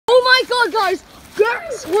god, guys!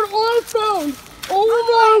 Guess what I found!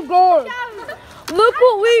 Oh my god! Look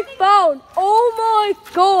what we found! Oh my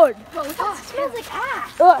god! It smells like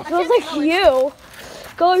ass. Oh, it smells like you.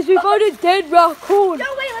 Guys, we found a dead raccoon. No,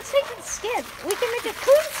 wait, let's take its skin. We can make a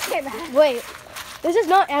coon skin. Wait, this is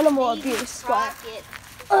not animal abuse, guys.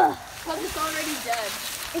 Because it's already dead.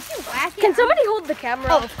 If you whack it, Can somebody hold the camera?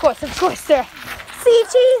 Oh, of course, sir. Sea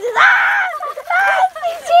cheese!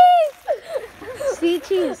 Sea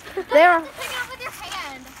cheese! There. pick it up with your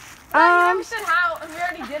hand. You said how, and we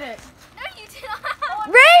already did it. No, you did not.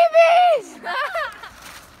 Rabies!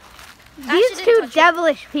 These These two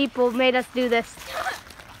devilish people made us do this.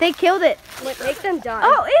 They killed it. Make them die.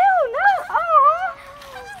 Oh, ew, no! Oh.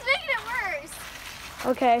 I'm just making it worse.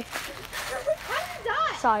 Okay. How did you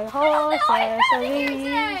die? Sorry.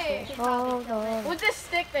 With this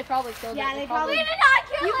stick, they probably killed it. Yeah, they They probably probably- did not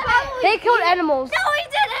kill it. They killed animals. No, he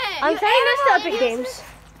didn't. I'm saying this to Epic animal Games.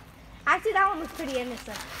 Actually, that one was pretty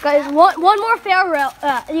innocent. Guys, one more farewell.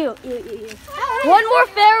 You. One more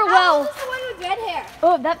farewell. Who's the one with red hair?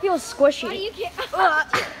 Oh, that feels squishy. What do you get?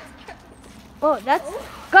 Oh, that's...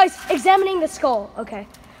 Guys, examining the skull. Okay.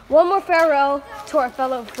 One more farewell to our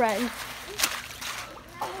fellow friend.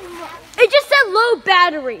 It just said low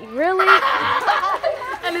battery. Really?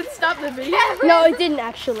 And it stopped the video. No, it didn't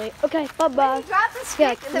actually. Okay, bye-bye. Drop the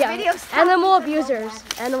Yeah, stick and the yeah. video stopped. Animal abusers.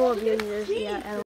 Animal abusers. Yeah, animal